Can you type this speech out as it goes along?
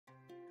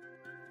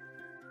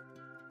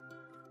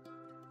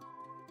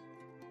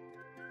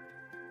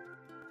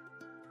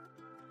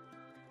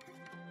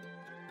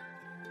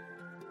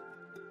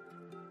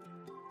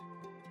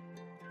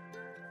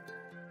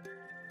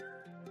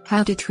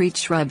How to treat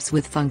shrubs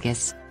with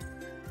fungus.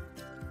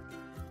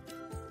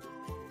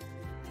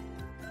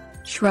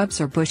 Shrubs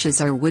or bushes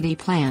are woody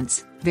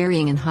plants,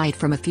 varying in height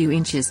from a few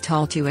inches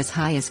tall to as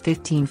high as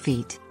 15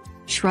 feet.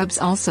 Shrubs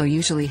also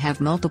usually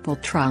have multiple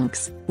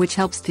trunks, which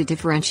helps to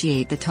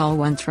differentiate the tall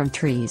ones from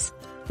trees.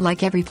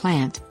 Like every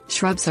plant,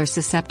 shrubs are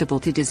susceptible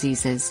to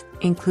diseases,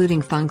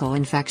 including fungal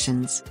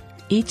infections.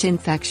 Each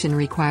infection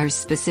requires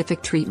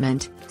specific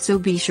treatment, so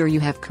be sure you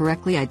have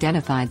correctly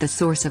identified the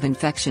source of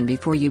infection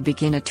before you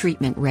begin a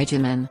treatment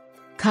regimen.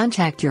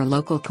 Contact your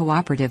local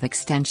cooperative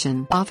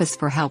extension office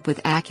for help with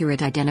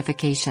accurate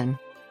identification.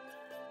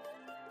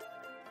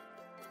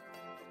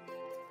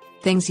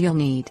 Things you'll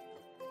need: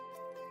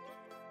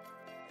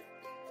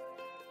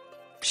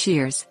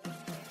 shears,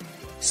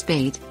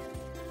 spade,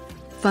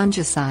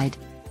 fungicide.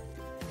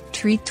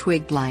 Treat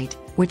twig blight,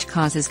 which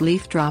causes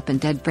leaf drop and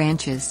dead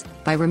branches,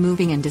 by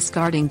removing and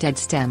discarding dead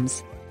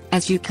stems.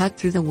 As you cut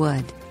through the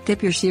wood,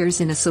 dip your shears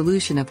in a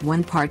solution of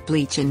 1 part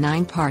bleach and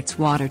 9 parts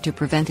water to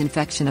prevent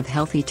infection of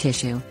healthy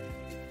tissue.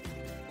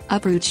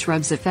 Uproot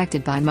shrubs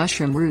affected by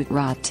mushroom root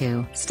rot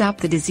to stop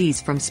the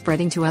disease from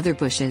spreading to other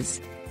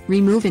bushes.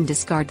 Remove and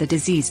discard the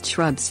diseased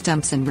shrub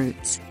stumps and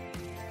roots.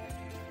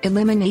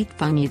 Eliminate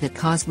fungi that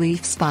cause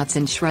leaf spots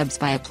in shrubs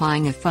by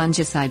applying a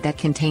fungicide that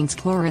contains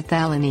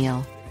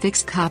chlorothalonil,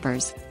 fixed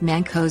coppers,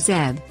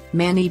 mancozeb,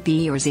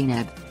 mani-B or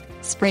zeneb.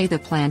 Spray the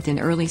plant in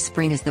early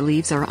spring as the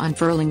leaves are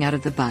unfurling out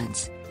of the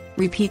buds.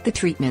 Repeat the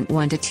treatment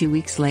 1 to 2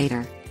 weeks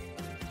later.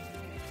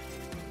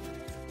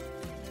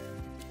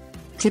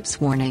 Tips.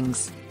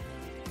 Warnings.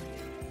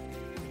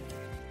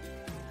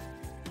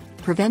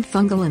 Prevent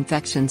fungal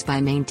infections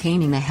by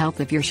maintaining the health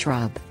of your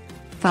shrub.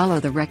 Follow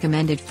the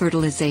recommended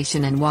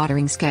fertilization and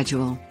watering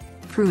schedule.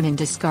 Prune and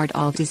discard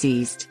all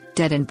diseased,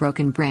 dead and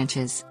broken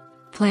branches.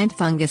 Plant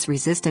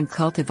fungus-resistant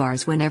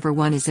cultivars whenever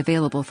one is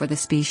available for the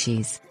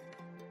species.